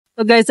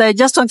So guys, I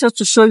just wanted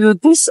to show you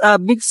this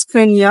big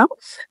screen here.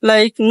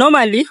 Like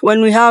normally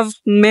when we have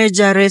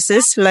major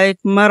races like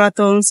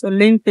marathons,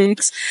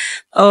 Olympics,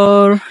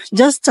 or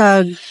just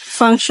a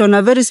function,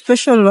 a very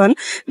special one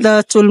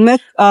that will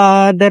make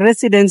the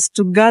residents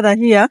to gather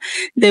here,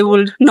 they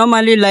will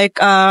normally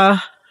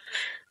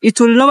it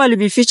will normally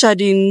be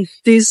featured in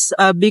this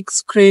big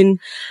screen.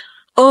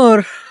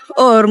 Or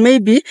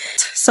maybe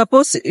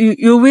suppose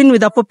you win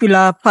with a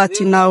popular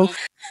party now.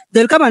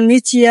 They'll come and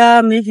meet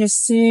here, maybe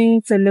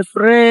sing,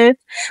 celebrate.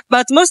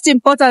 But most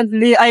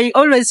importantly, I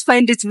always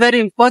find it very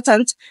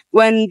important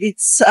when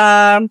it's,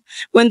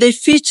 when they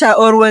feature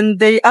or when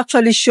they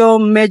actually show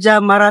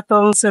major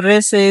marathons,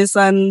 races,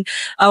 and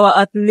our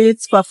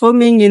athletes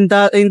performing in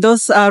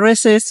those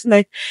races.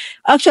 Like,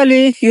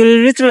 actually,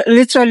 you'll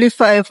literally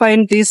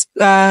find this,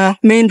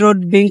 main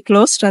road being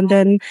closed and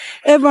then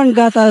everyone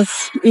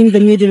gathers in the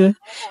middle.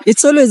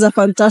 It's always a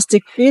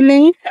fantastic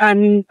feeling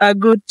and a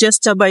good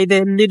gesture by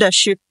the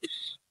leadership.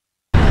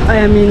 I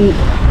am in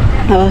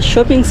a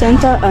shopping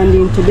center, and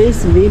in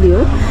today's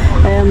video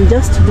I am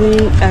just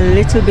doing a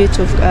little bit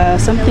of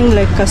something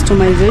like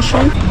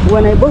customization.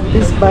 When I bought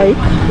this bike,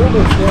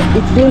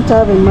 it didn't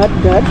have a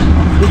mudguard,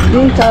 it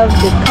didn't have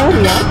the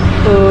carrier,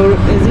 or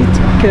is it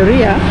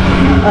carrier,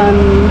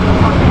 and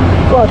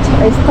what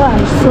I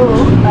stand, so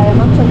I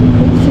am actually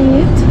fixing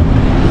it.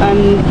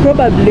 And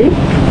probably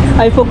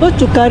I forgot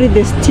to carry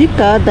the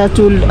sticker that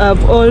will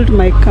hold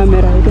my camera.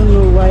 I don't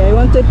know why. I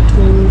wanted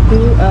to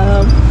do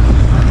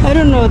I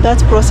don't know that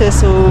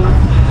process of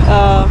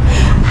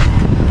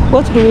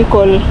what do we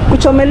call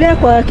kuchomelea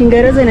kwa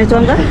Kiingereza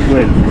inaitwanga?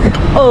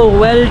 Oh,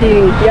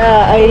 welding.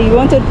 Yeah, I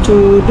wanted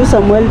to do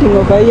some welding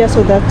over here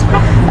so that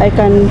I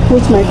can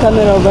put my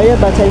camera over here,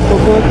 but I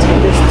forgot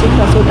the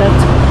sticker so that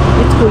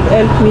it could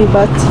help me.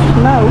 But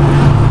now,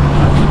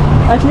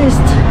 at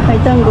least I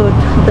thank God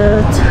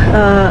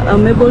that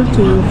I'm able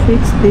to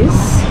fix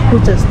this,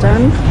 put a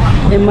stand,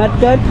 a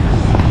mudguard.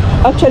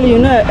 Actually, you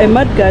know, a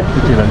mudguard,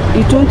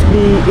 it won't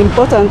be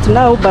important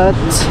now, but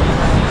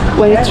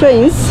when it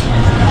rains,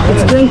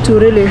 it's going to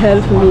really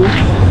help me.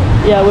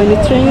 Yeah, when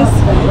it rains,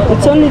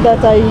 it's only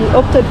that I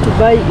opted to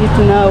buy it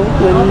now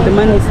when the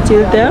money is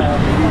still there.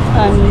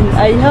 And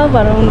I have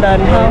around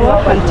an hour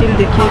until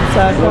the kids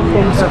are come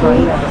from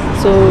school.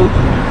 So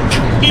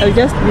I'll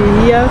just be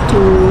here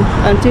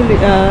until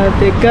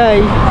the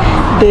guy,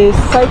 the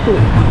cycle,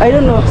 I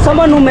don't know,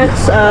 someone who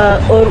makes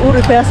or who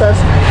repairs us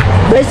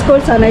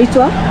bicycles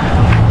anaitwa?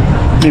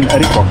 Mimi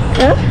Ariko.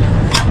 Yeah?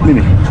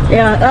 Mimi?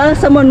 Yeah,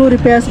 someone who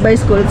repairs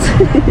bicycles.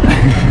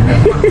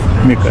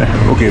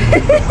 Okay,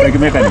 like a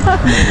mechanic.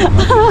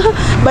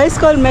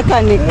 Bicycle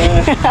mechanic.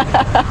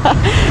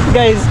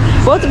 Guys,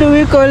 what do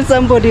we call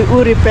somebody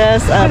who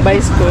repairs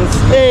bicycles?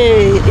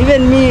 Hey,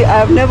 even me,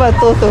 I've never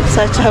thought of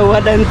such a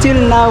word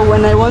until now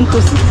when I want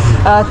to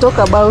talk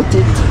about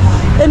it.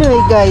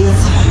 Anyway, guys,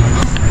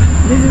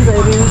 this is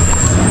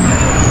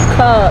Irene's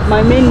car,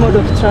 my main mode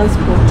of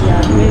transport.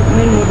 Yeah,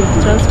 main mode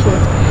of transport.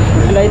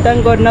 And I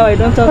thank God now I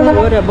don't have to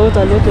worry about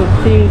a lot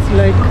of things,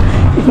 like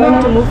if I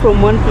have to move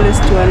from one place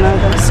to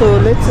another. So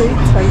let's say it,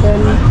 and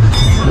then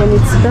when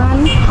it's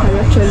done, I'll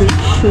actually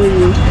show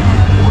you.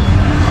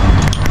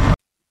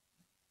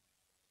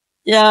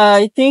 Yeah,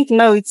 I think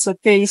now it's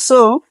okay.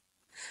 So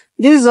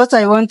this is what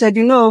I wanted,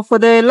 you know, for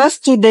the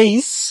last 2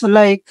 days,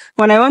 like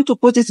when I want to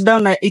put it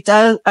down, I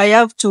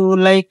have to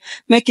like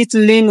make it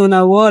lean on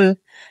a wall.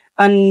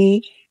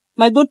 And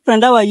my good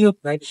friend, how are you?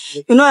 Right.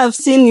 You know, I've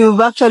seen you've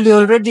actually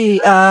already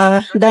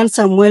done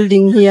some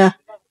welding here.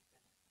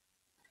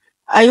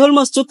 I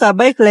almost took a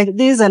bike like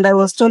this and I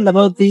was told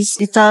about this.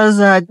 It has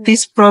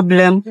this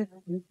problem.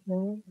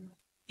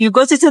 You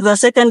got it as a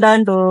second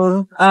hand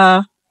or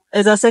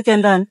as a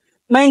second hand?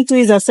 Mine too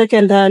is a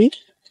second hand.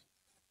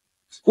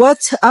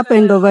 What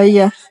happened over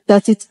here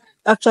that it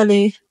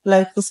actually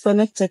like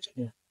disconnected?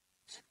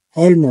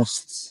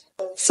 Almost.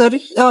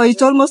 Sorry? Oh,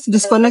 it almost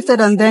disconnected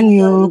and then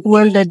you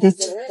welded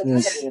it.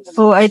 Yes.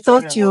 So I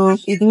thought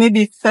it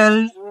maybe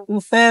fell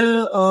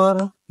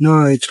or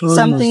No, it's almost.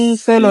 Something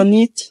fell on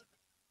it.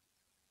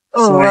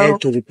 Oh, so wow. I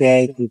had to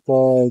repair it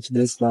before it's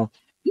this now.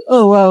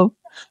 Oh, wow.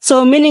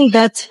 So meaning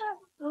that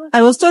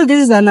I was told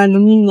this is an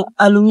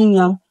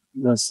aluminium.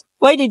 Yes.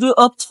 Why did you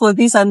opt for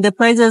this and the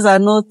prices are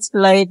not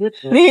like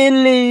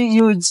really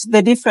huge,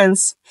 the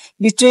difference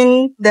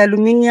between the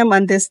aluminium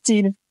and the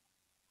steel?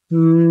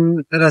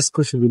 That's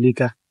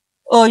kushughulika.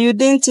 Oh, you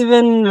didn't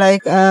even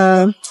like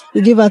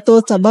give a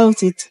thought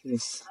about it?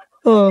 Yes.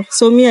 Oh,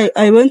 so me,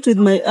 I went with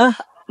my,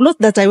 not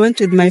that I went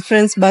with my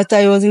friends, but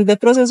I was in the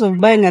process of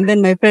buying and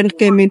then my friend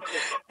came in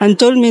and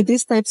told me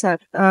these types are,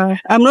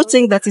 I'm not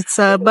saying that it's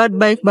a bad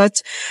bike,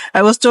 but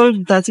I was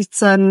told that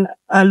it's an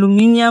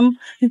aluminium.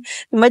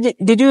 Imagine,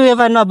 did you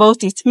ever know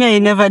about it? Me, I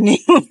never knew.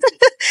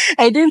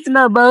 I didn't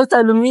know about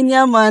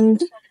aluminium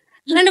and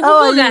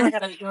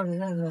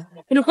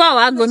Ilikuwa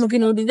wagon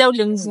ukiniulizia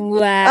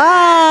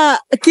ulimzungua.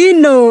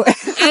 Kino.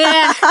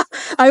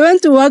 I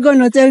went to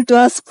Wagon Hotel to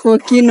ask for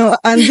Kino,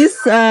 and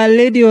this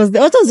lady was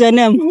there. What was your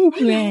name?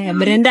 Yeah,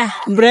 Brenda.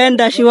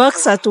 Brenda. She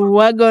works at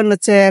Wagon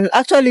Hotel.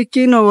 Actually,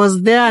 Kino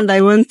was there, and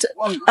I went.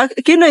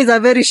 Kino is a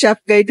very sharp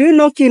guy. Do you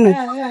know Kino?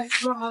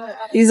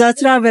 He's a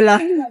traveler.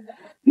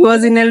 He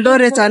was in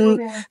Eldoret, and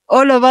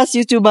all of us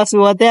YouTubers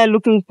were there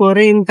looking for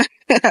him.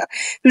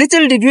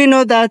 Little did we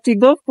know that he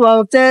goes to a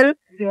hotel.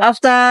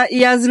 After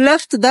he has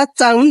left that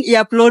town, he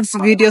uploads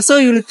video. So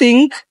you'll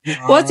think,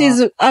 what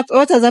has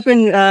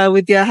happened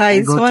with your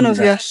eyes? One of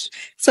your,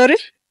 sorry?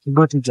 You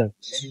got injured.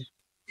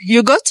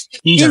 You got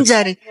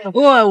injury.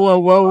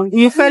 Wow.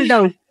 You fell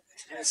down.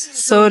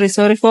 Sorry.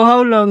 For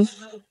how long?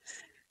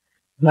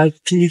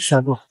 Like 2 weeks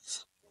ago.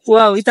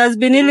 Wow, it has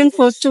been healing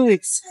for 2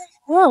 weeks.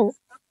 Wow.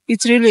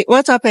 It really,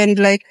 what happened?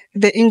 Like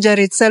the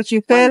injury itself,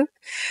 you fell?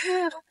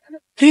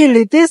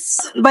 Really,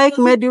 this bike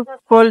made you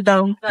fall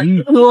down.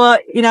 You were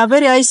in a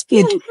very high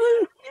speed.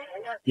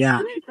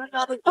 Yeah.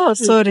 Oh,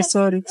 sorry.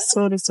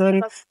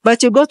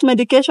 But you got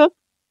medication?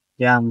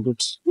 Yeah, I'm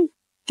good.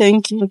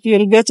 Thank you.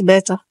 You'll get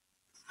better.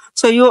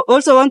 So you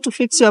also want to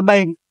fix your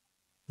bike?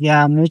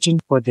 Yeah, I'm waiting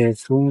for the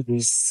phone.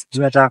 This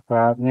better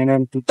for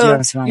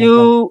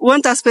you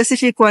want a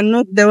specific one,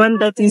 not the one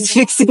that is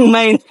fixing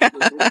mine.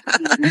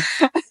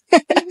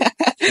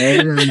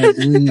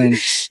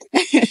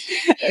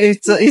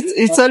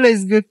 It's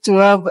always good to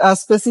have a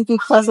specific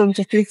person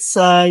to fix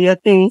your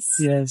things.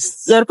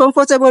 Yes. You're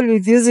comfortable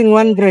with using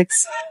one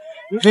brakes?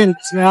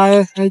 Brakes,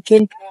 I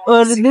think.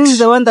 Or this is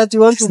the one that you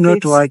want to fix?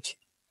 Not working.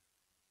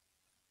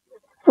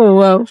 Oh,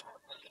 wow.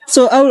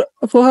 So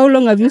for how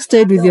long have you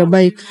stayed with your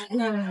bike?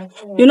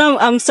 You know,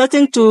 I'm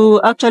starting to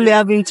actually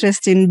have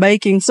interest in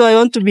biking. So I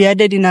want to be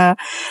added in a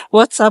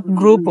WhatsApp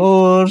group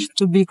or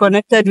to be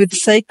connected with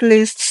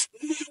cyclists.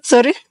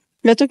 Sorry?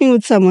 You're talking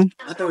with someone?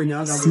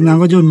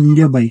 Sinangoja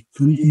uniingie bike.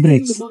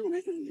 Brakes.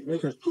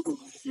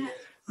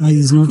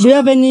 Do you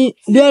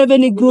have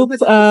any group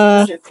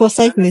for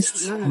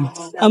cyclists?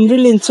 I'm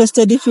really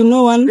interested. If you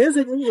know one,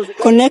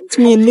 connect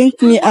me,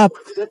 link me up,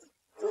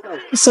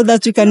 so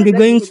that you can be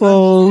going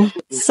for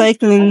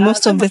cycling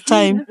most of the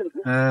time.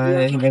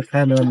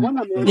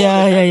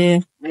 Yeah.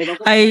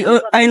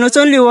 I not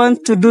only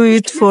want to do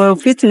it for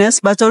fitness,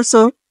 but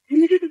also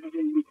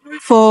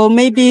for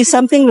maybe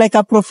something like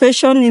a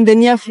profession in the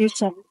near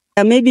future.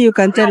 Maybe you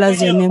can tell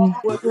us your name.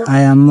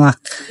 I am Mark.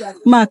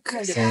 Mark.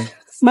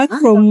 Mark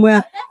from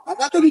where?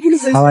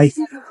 Hawaii.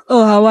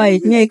 Oh, Hawaii.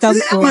 Yeah, I come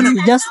from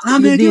just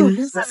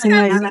within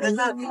Sinai.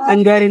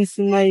 And you are in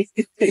Sinai.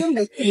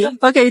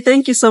 Okay,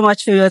 thank you so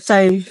much for your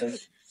time.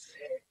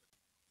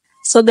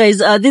 So guys,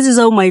 this is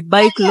how my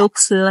bike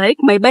looks like.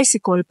 My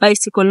bicycle,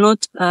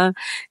 not the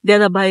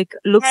other bike,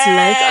 looks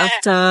like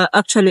after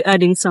actually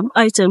adding some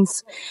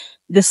items.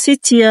 The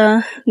seat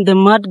here, the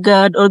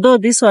mudguard, although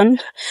this one,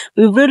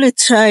 we've really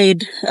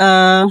tried,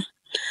 the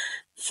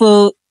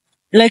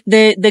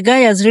guy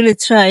has really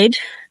tried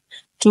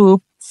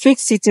to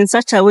fix it in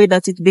such a way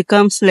that it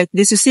becomes like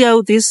this. You see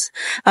how this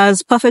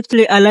is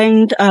perfectly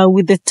aligned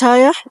with the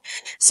tire.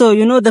 So,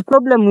 you know, the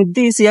problem with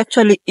this, he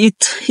actually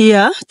hit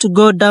here to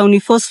go down. He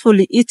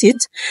forcefully hit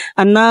it.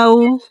 And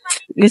now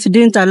it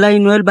didn't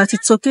align well, but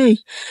it's okay.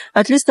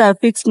 At least I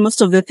fixed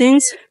most of the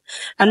things.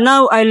 And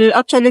now I'll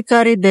actually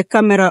carry the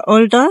camera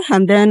holder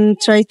and then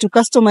try to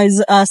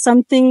customize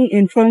something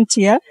in front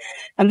here.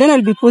 And then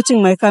I'll be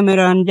putting my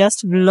camera and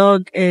just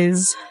vlog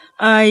as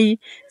I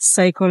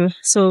cycle.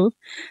 So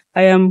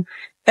I am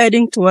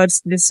heading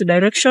towards this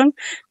direction,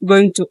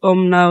 going to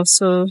home now.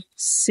 So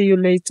see you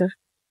later.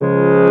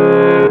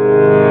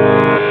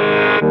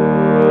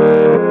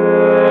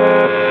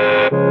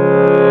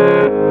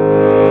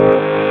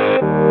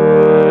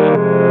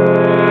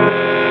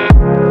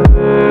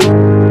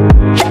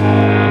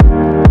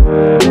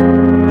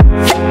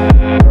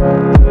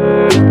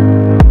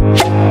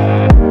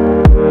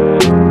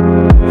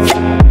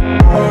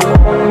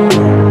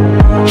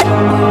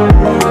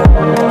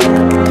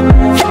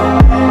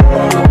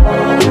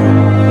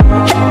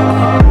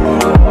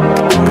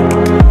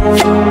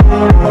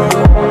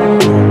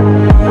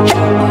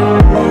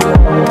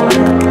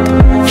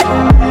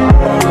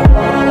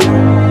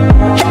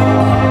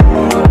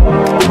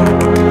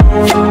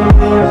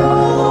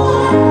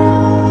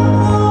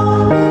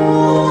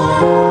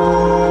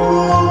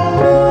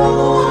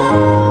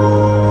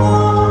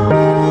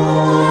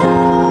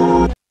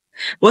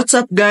 What's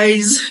up,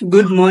 guys?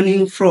 Good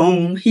morning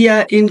from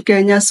here in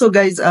Kenya. So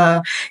guys,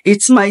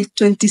 it's my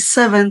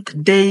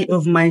 27th day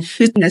of my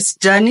fitness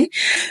journey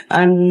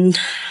and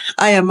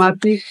I am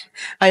happy.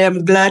 I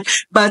am glad.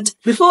 But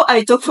before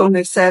I talk for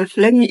myself,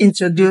 let me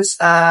introduce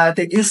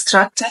the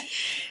instructor.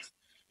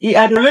 He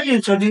had already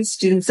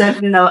introduced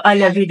himself in our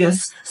earlier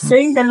videos.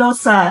 Saying hello,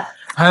 sir.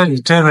 Hi,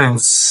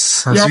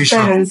 Terence. As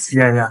usual. Terence.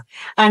 Yeah.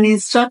 An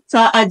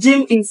instructor, a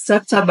gym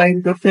instructor by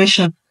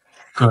profession.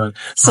 Good.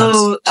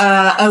 So,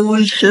 I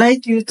would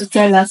like you to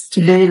tell us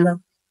today,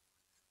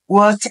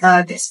 what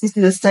these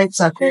fitness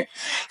types are called.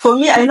 For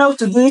me, I know how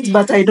to do it,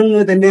 but I don't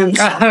know the names.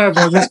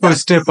 That's called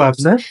step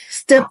ups, eh?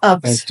 Step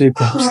ups. Step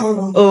ups.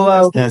 Oh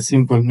wow. Yeah,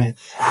 simple, man.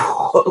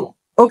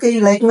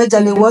 Okay, like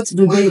majorly, what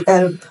do they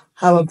help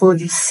our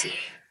bodies?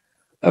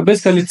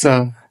 Basically, it's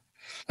a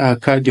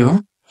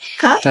cardio.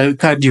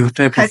 Cardio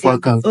type of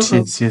workout.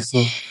 Yes.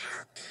 So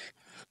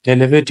they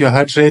elevate your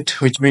heart rate,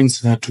 which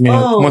means to make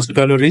most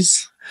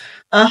calories.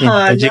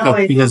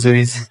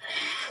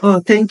 Oh,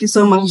 thank you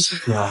so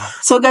much. Yeah.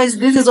 So, guys,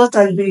 this is what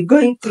I'll be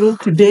going through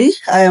today.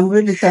 I am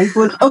really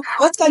thankful. Oh,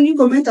 what can you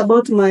comment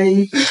about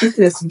my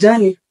fitness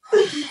journey?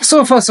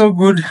 So far, so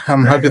good.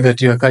 I'm happy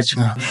that you are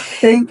catching up.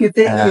 Thank you.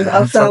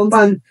 After a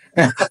month,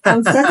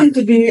 I'm starting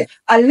to be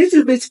a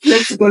little bit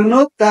flexible.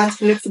 Not that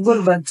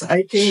flexible, but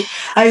I thank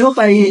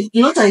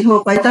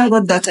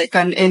God that I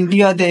can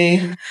endure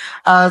the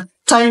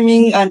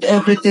timing and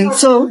everything.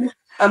 So,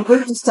 I'm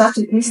going to start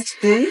with this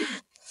today.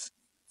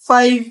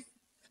 5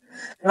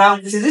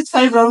 rounds. Is it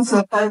 5 rounds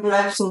or 5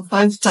 laps or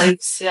 5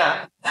 times?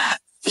 Yeah.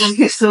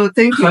 So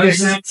thank you. 5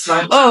 sets.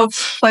 Oh,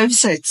 5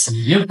 sets.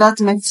 Yep. That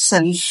makes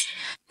sense.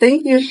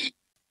 Thank you.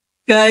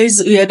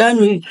 Guys, we are done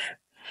with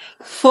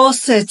 4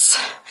 sets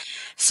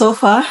so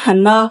far,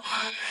 and now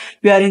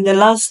we are in the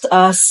last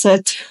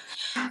set.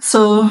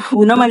 So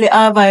we normally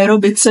have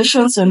aerobic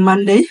sessions on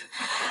Monday,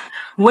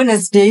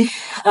 Wednesday,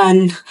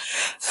 and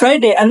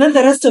Friday, and then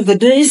the rest of the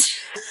days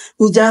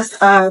we just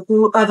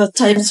do other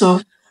types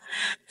of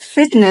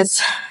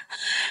fitness.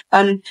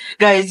 And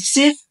guys,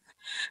 see,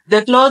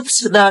 the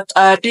clothes that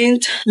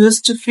didn't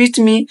used to fit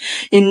me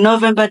in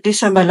November,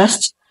 December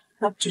last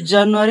up to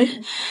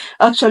January,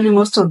 actually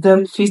most of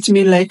them fit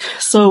me like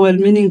so well,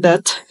 meaning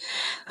that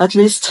at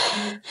least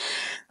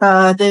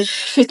the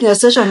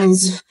fitness session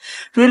is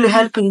really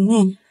helping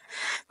me.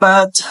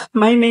 But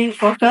my main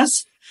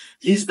focus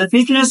is the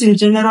fitness in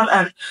general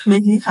and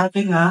maybe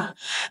having a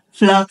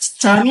flat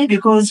tummy,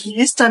 because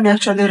this tummy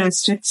actually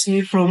restricts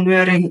me from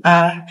wearing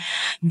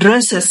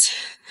dresses.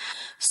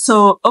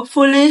 So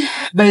hopefully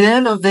by the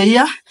end of the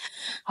year,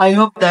 I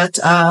hope that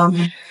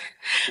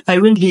I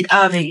will be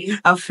having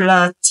a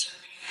flat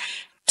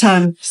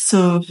tummy.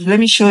 So let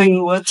me show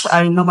you what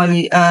I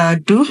normally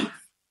do.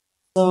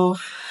 So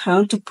I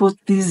want to put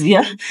this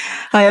here.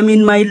 I am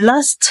in my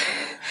last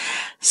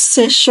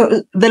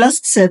session, the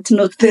last set,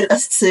 not the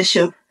last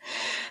session.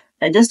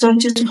 I just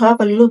want you to have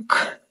a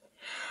look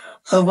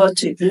of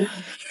what we do.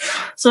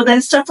 So the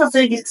instructor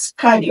said it's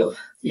cardio.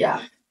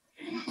 Yeah.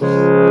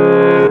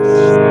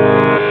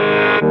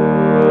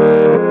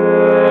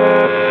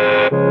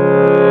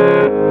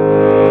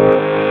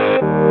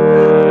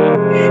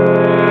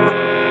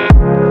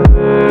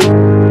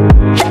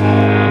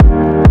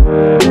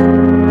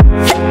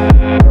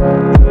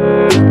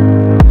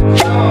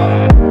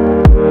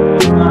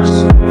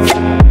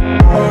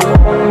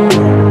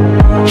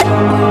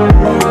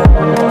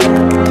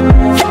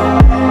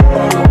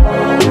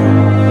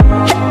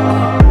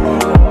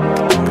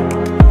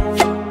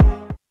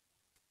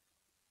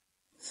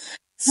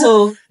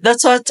 So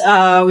that's what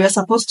we are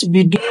supposed to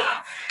be doing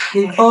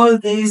in all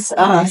these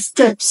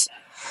steps.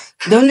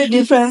 The only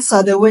difference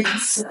are the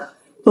weights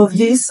of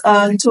these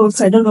tools.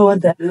 I don't know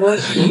what they're.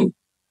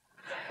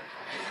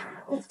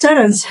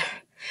 Terence,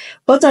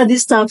 what are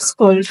these stuffs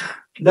called?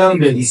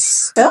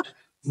 Dumbbells. Yeah?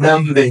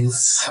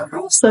 Dumbbells.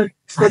 Sorry.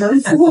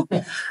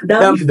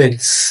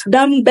 Dumbbells.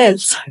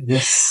 Dumbbells.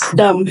 Yes.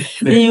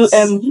 Dumbells.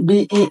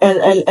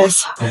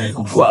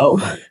 Wow.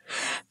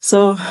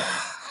 So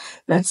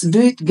let's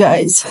do it,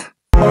 guys.